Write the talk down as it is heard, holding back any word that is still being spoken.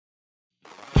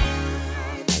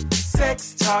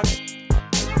Sex Talk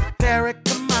with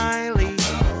Erica Miley.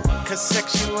 'Cause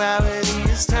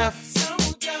sexuality is tough.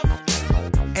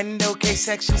 And okay,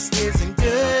 sex just isn't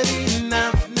good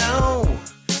enough, no.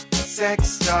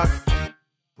 Sex Talk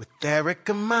with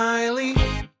Erica Miley.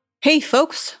 Hey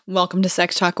folks, welcome to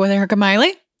Sex Talk with Erica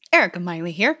Miley. Erica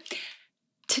Miley here.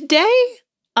 Today,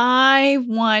 I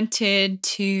wanted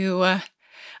to,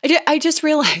 I just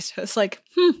realized, I was like,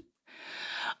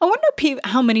 I wonder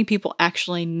how many people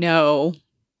actually know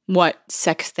what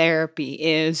sex therapy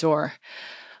is or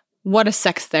what a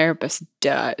sex therapist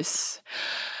does.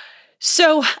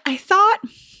 So I thought,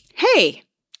 hey,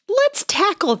 let's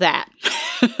tackle that.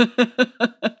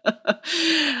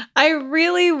 I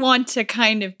really want to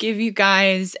kind of give you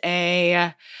guys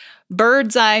a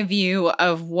bird's eye view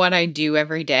of what I do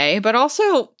every day, but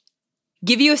also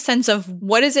give you a sense of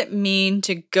what does it mean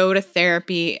to go to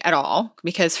therapy at all?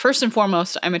 Because first and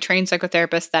foremost, I'm a trained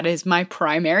psychotherapist. That is my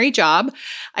primary job.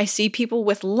 I see people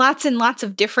with lots and lots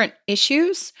of different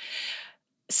issues.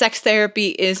 Sex therapy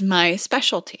is my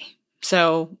specialty.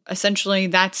 So essentially,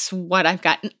 that's what I've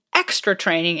gotten extra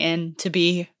training in to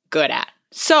be good at.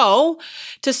 So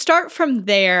to start from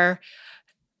there,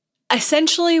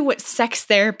 essentially what sex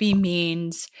therapy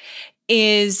means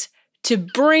is to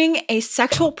bring a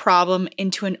sexual problem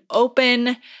into an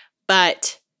open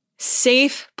but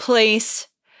safe place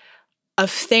of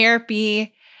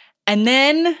therapy and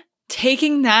then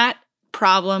taking that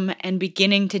problem and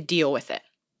beginning to deal with it.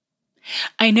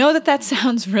 I know that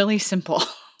sounds really simple.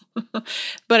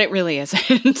 But it really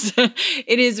isn't.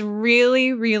 It is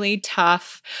really, really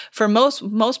tough for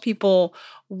most people,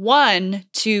 one,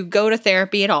 to go to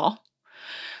therapy at all.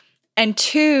 And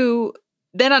two,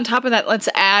 then on top of that, let's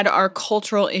add our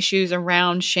cultural issues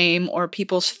around shame or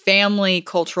people's family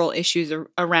cultural issues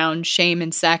around shame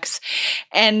and sex.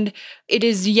 And it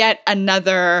is yet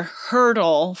another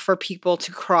hurdle for people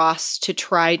to cross to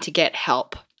try to get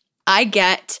help. I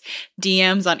get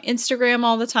DMs on Instagram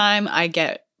all the time. I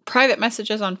get private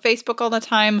messages on Facebook all the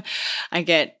time. I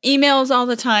get emails all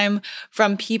the time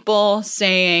from people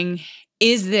saying,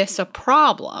 is this a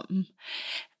problem?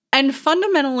 And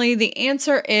fundamentally, the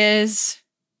answer is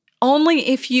only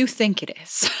if you think it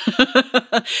is.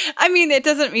 I mean, it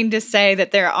doesn't mean to say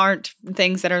that there aren't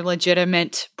things that are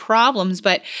legitimate problems,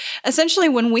 but essentially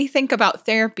when we think about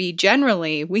therapy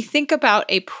generally, we think about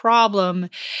a problem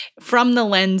from the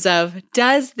lens of,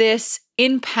 does this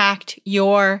impact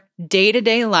your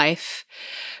day-to-day life?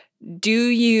 Do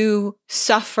you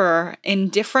suffer in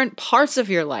different parts of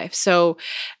your life? So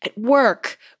at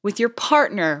work, with your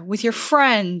partner, with your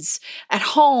friends, at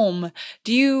home,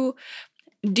 do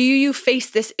you face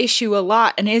this issue a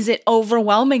lot? And is it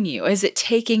overwhelming you? Is it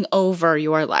taking over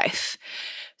your life?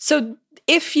 So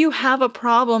if you have a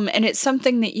problem and it's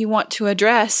something that you want to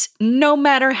address, no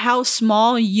matter how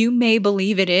small you may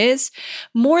believe it is,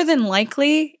 more than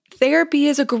likely, therapy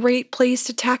is a great place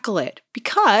to tackle it.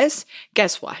 Because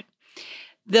guess what?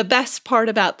 The best part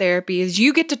about therapy is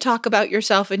you get to talk about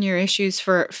yourself and your issues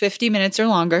for 50 minutes or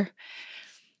longer.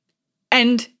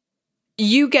 And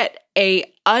you get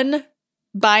a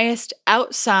unbiased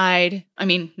outside,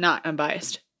 not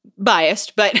unbiased,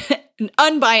 biased, but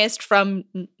unbiased from,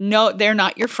 no, they're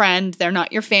not your friend, they're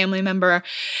not your family member.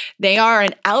 They are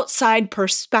an outside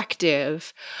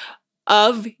perspective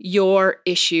of your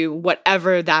issue,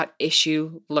 whatever that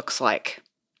issue looks like.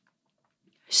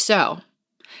 So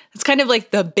it's kind of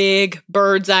like the big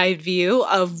bird's eye view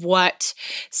of what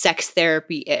sex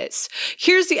therapy is.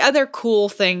 Here's the other cool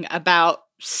thing about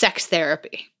sex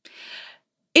therapy.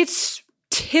 It's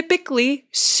typically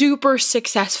super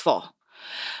successful.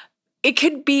 It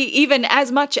could be even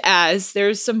as much as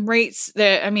there's some rates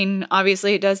that,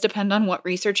 obviously it does depend on what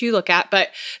research you look at, but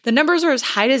the numbers are as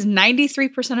high as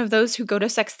 93% of those who go to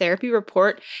sex therapy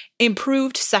report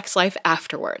improved sex life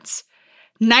afterwards.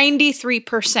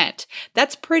 93%.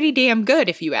 That's pretty damn good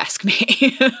if you ask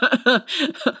me.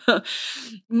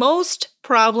 Most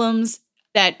problems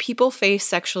that people face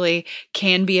sexually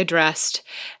can be addressed.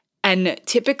 And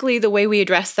typically the way we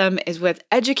address them is with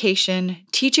education,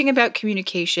 teaching about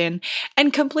communication,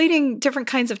 and completing different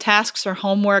kinds of tasks or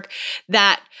homework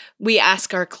that we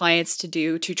ask our clients to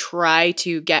do to try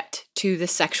to get to the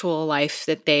sexual life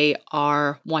that they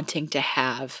are wanting to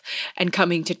have and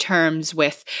coming to terms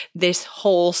with this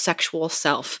whole sexual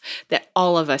self that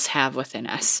all of us have within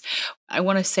us. I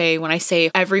want to say, when I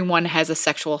say everyone has a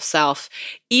sexual self,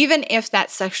 even if that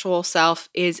sexual self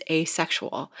is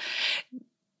asexual,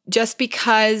 just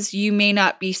because you may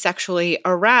not be sexually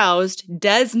aroused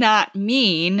does not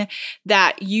mean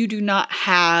that you do not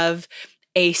have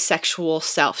asexual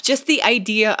self. Just the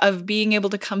idea of being able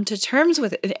to come to terms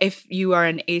with it if you are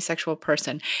an asexual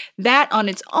person. That on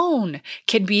its own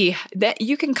can be that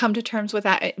you can come to terms with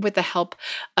that with the help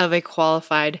of a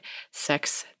qualified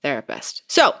sex therapist.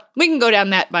 So we can go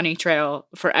down that bunny trail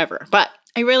forever, but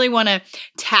I really want to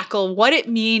tackle what it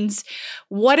means.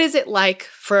 What is it like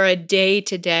for a day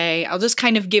to day? I'm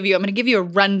going to give you a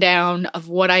rundown of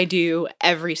what I do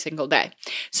every single day.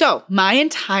 So my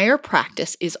entire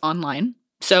practice is online.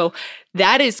 So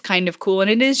that is kind of cool. And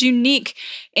it is unique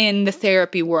in the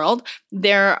therapy world.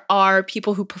 There are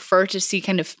people who prefer to see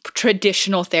kind of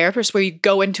traditional therapists where you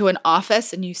go into an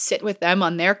office and you sit with them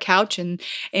on their couch and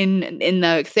in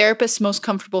the therapist's most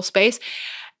comfortable space.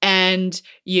 And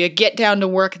you get down to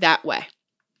work that way.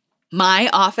 My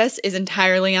office is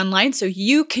entirely online, so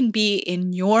you can be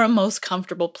in your most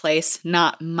comfortable place,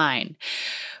 not mine.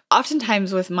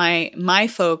 Oftentimes with my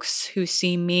folks who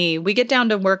see me, we get down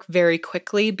to work very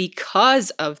quickly because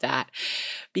of that.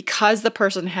 Because the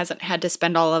person hasn't had to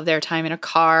spend all of their time in a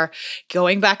car,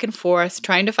 going back and forth,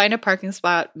 trying to find a parking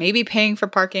spot, maybe paying for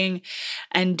parking,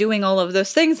 and doing all of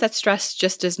those things, that stress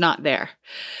just is not there.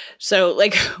 So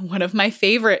like one of my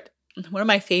favorite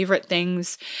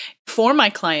things for my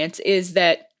clients is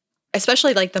that,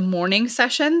 especially like the morning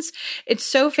sessions, it's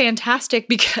so fantastic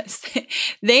because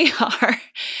they are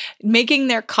making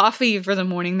their coffee for the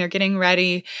morning. They're getting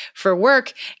ready for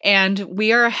work and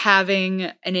we are having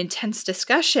an intense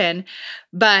discussion,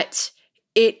 but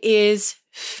it is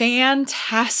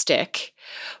fantastic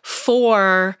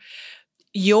for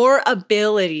your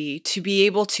ability to be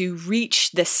able to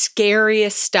reach the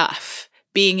scariest stuff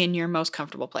being in your most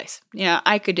comfortable place. Yeah,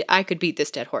 I could beat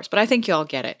this dead horse, but I think you all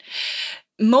get it.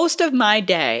 Most of my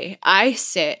day, I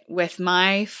sit with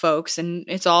my folks, and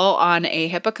it's all on a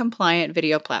HIPAA-compliant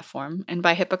video platform. And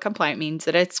by HIPAA-compliant means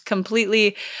that it's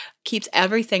completely keeps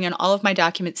everything and all of my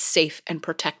documents safe and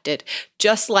protected,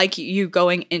 just like you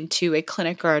going into a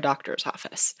clinic or a doctor's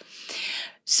office.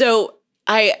 So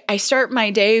I start my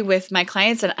day with my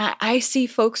clients, and I see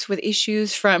folks with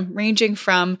issues ranging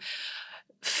from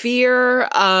fear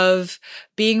of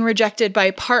being rejected by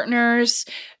partners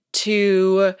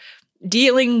to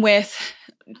dealing with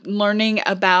learning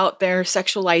about their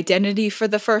sexual identity for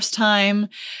the first time,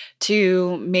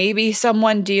 to maybe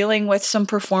someone dealing with some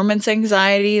performance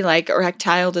anxiety like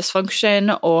erectile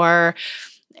dysfunction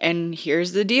and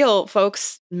here's the deal,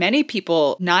 folks, many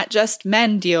people, not just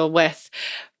men, deal with,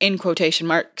 in quotation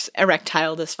marks,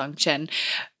 erectile dysfunction.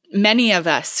 Many of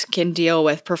us can deal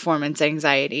with performance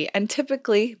anxiety, and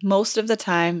typically, most of the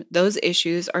time, those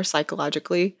issues are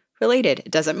psychologically related.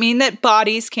 It doesn't mean that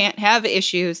bodies can't have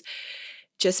issues. It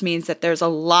just means that there's a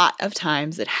lot of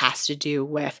times it has to do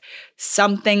with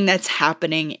something that's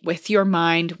happening with your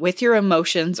mind, with your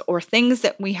emotions, or things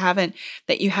that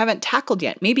you haven't tackled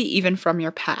yet, maybe even from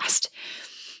your past.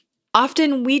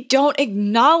 Often we don't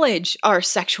acknowledge our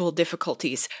sexual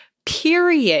difficulties,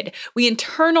 period. We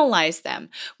internalize them.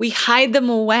 We hide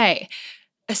them away.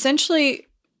 Essentially,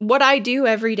 what I do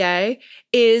every day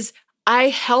is I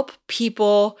help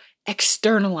people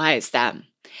externalize them.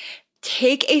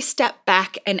 Take a step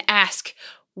back and ask,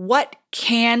 what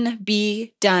can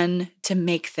be done to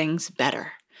make things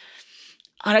better?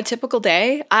 On a typical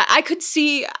day, I could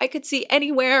see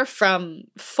anywhere from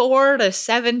 4 to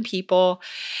 7 people,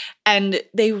 and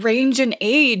they range in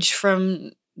age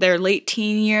from their late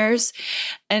teen years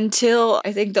until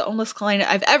I think the oldest client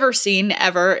I've ever seen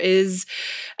is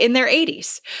in their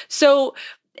 80s. So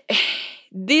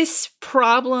this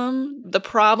problem, the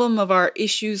problem of our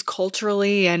issues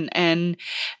culturally and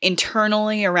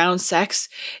internally around sex,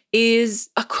 is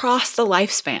across the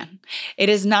lifespan. It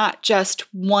is not just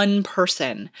one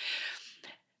person.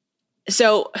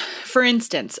 So, for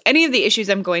instance, any of the issues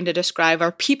I'm going to describe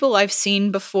are people I've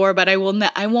seen before, but I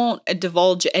won't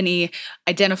divulge any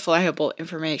identifiable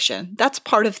information. That's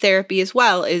part of therapy as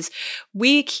well, is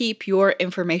we keep your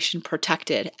information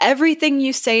protected. Everything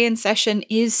you say in session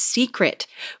is secret.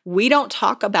 We don't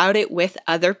talk about it with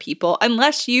other people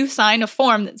unless you sign a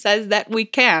form that says that we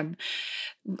can.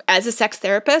 As a sex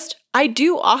therapist, I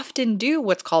do often do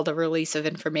what's called a release of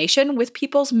information with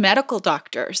people's medical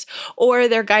doctors or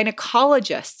their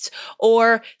gynecologists,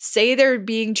 or say they're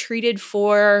being treated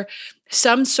for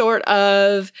some sort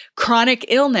of chronic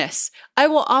illness. I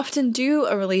will often do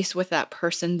a release with that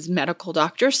person's medical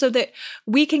doctor so that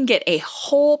we can get a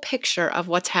whole picture of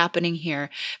what's happening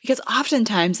here. Because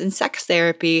oftentimes in sex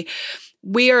therapy,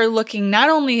 we are looking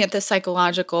not only at the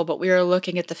psychological, but we are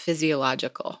looking at the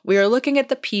physiological. We are looking at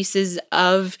the pieces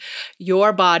of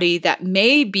your body that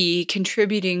may be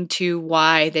contributing to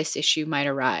why this issue might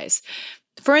arise.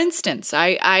 For instance,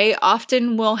 I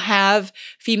often will have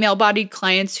female-bodied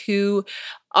clients who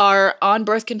are on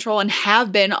birth control and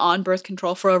have been on birth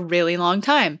control for a really long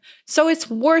time. So it's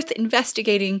worth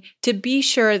investigating to be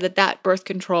sure that that birth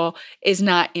control is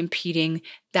not impeding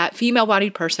that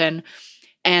female-bodied person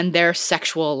and their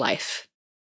sexual life.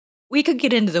 We could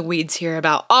get into the weeds here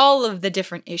about all of the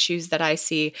different issues that I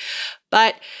see,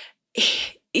 but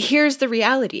here's the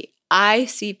reality. I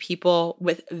see people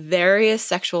with various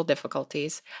sexual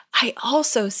difficulties. I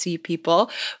also see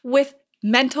people with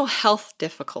mental health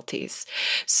difficulties.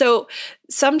 So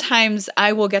sometimes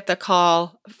I will get the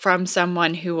call from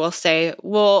someone who will say,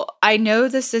 well, I know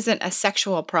this isn't a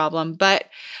sexual problem, but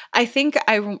I think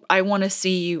I want to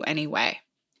see you anyway.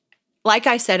 Like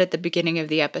I said at the beginning of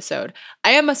the episode,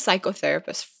 I am a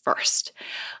psychotherapist first.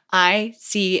 I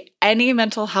see any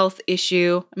mental health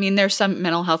issue. I mean, there's some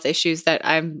mental health issues that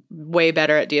I'm way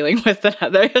better at dealing with than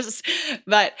others,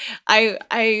 but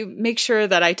I make sure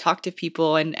that I talk to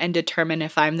people and determine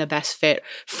if I'm the best fit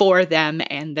for them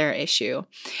and their issue.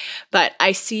 But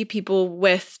I see people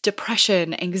with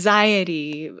depression,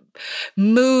 anxiety,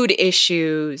 mood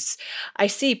issues. I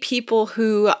see people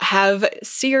who have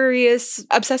serious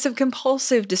obsessive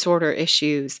compulsive disorder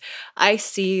issues. I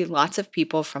see lots of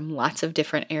people from lots of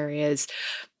different areas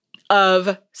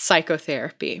of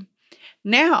psychotherapy.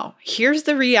 Now, here's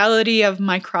the reality of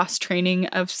my cross-training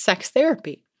of sex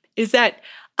therapy, is that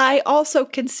I also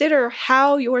consider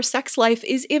how your sex life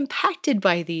is impacted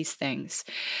by these things.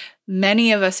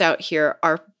 Many of us out here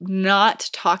are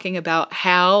not talking about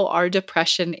how our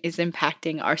depression is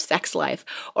impacting our sex life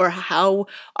or how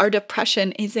our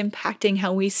depression is impacting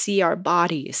how we see our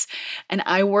bodies. And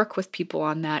I work with people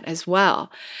on that as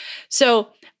well. So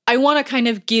I want to kind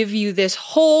of give you this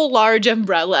whole large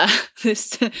umbrella.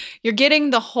 You're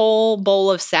getting the whole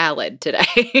bowl of salad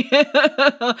today.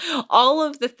 All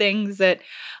of the things that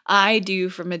I do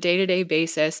from a day-to-day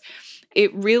basis.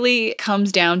 It really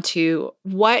comes down to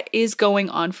what is going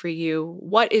on for you,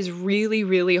 what is really,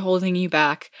 really holding you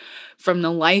back from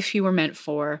the life you were meant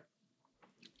for.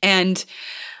 And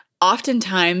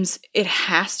oftentimes it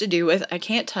has to do with, I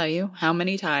can't tell you how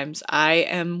many times I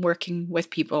am working with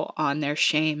people on their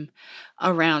shame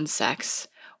around sex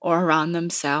or around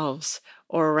themselves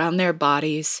or around their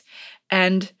bodies.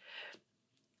 And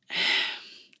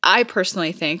I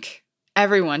personally think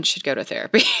everyone should go to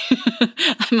therapy.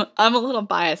 I'm a little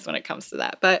biased when it comes to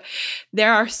that, but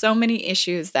there are so many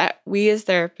issues that we as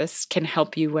therapists can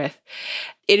help you with.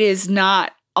 It is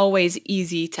not always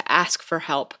easy to ask for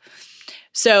help.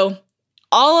 So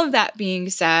all of that being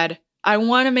said, I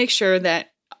want to make sure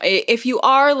that if you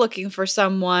are looking for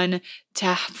someone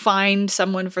to find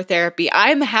someone for therapy,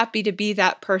 I'm happy to be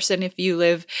that person if you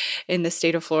live in the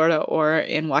state of Florida or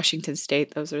in Washington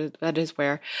State. That is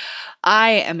where I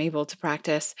am able to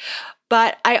practice.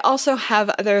 But I also have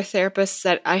other therapists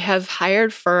that I have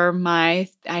hired for I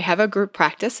have a group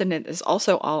practice and it is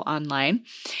also all online.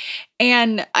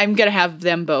 And I'm going to have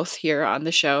them both here on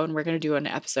the show and we're going to do an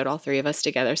episode, all three of us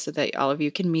together so that all of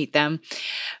you can meet them.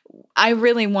 I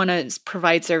really want to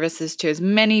provide services to as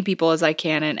many people as I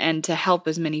can and to help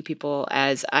as many people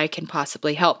as I can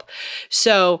possibly help.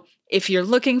 So if you're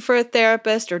looking for a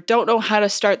therapist or don't know how to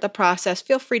start the process,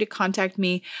 feel free to contact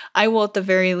me. I will at the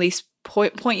very least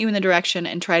point you in the direction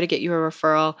and try to get you a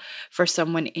referral for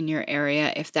someone in your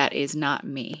area if that is not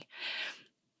me.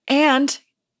 And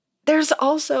there's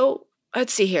also,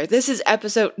 let's see here, this is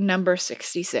episode number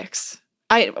 66,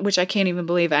 which I can't even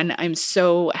believe, and I'm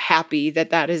so happy that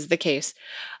that is the case.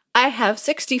 I have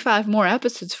 65 more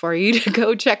episodes for you to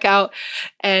go check out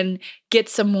and get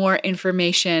some more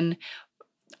information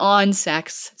on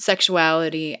sex,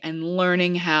 sexuality, and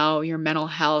learning how your mental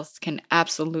health can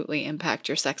absolutely impact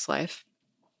your sex life.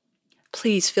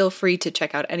 Please feel free to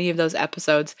check out any of those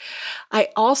episodes. I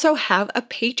also have a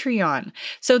Patreon.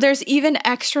 So there's even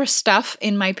extra stuff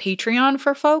in my Patreon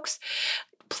for folks.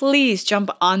 Please jump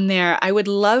on there. I would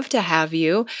love to have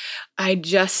you. I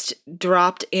just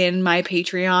dropped in my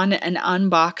Patreon an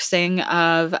unboxing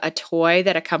of a toy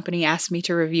that a company asked me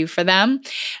to review for them.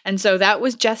 And so that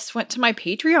went to my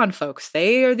Patreon folks.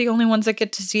 They are the only ones that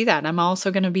get to see that. I'm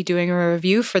also going to be doing a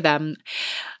review for them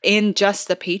in just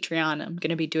the Patreon. I'm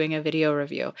going to be doing a video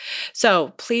review.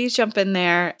 So please jump in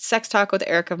there. Sex Talk with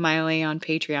Erica Miley on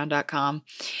patreon.com.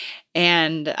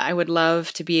 And I would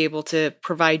love to be able to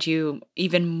provide you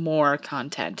even more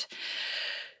content.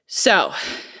 So,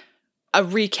 a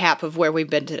recap of where we've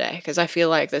been today, because I feel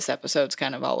like this episode's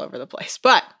kind of all over the place,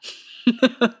 but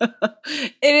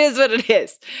it is what it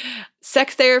is.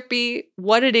 Sex therapy,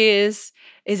 what it is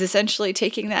essentially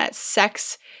taking that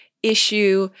sex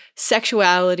issue,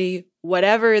 sexuality,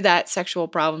 whatever that sexual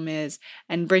problem is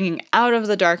and bringing out of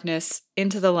the darkness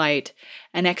into the light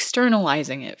and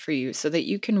externalizing it for you so that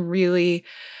you can really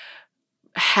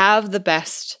have the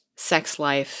best sex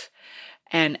life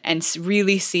and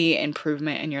really see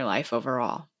improvement in your life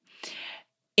overall.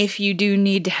 If you do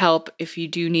need help, if you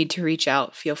do need to reach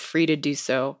out, feel free to do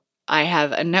so. I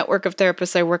have a network of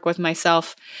therapists I work with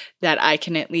myself that I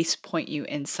can at least point you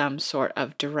in some sort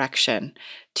of direction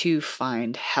to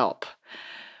find help.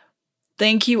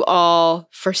 Thank you all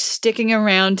for sticking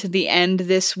around to the end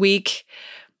this week.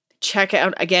 Check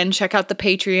out the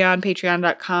Patreon,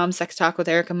 patreon.com, Sex Talk with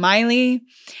Erica Miley.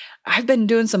 I've been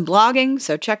doing some blogging,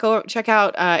 so check out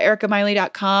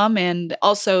ericamiley.com and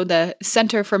also the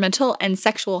Center for Mental and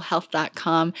Sexual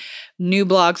Health.com. New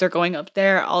blogs are going up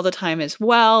there all the time as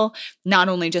well, not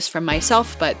only just from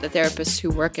myself, but the therapists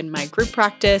who work in my group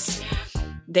practice.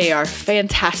 They are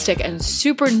fantastic and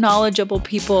super knowledgeable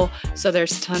people, so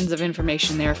there's tons of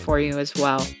information there for you as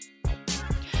well.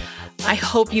 I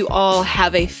hope you all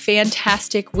have a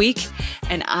fantastic week,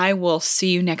 and I will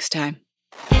see you next time.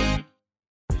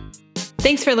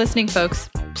 Thanks for listening,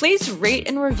 folks. Please rate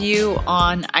and review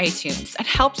on iTunes. It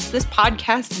helps this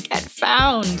podcast get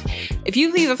found. If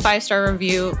you leave a 5-star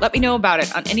review, let me know about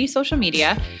it on any social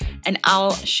media, and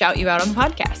I'll shout you out on the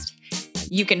podcast.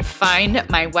 You can find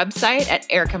my website at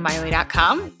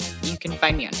ericamiley.com. You can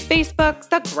find me on Facebook,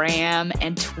 the Gram,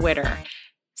 and Twitter.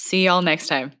 See y'all next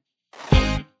time.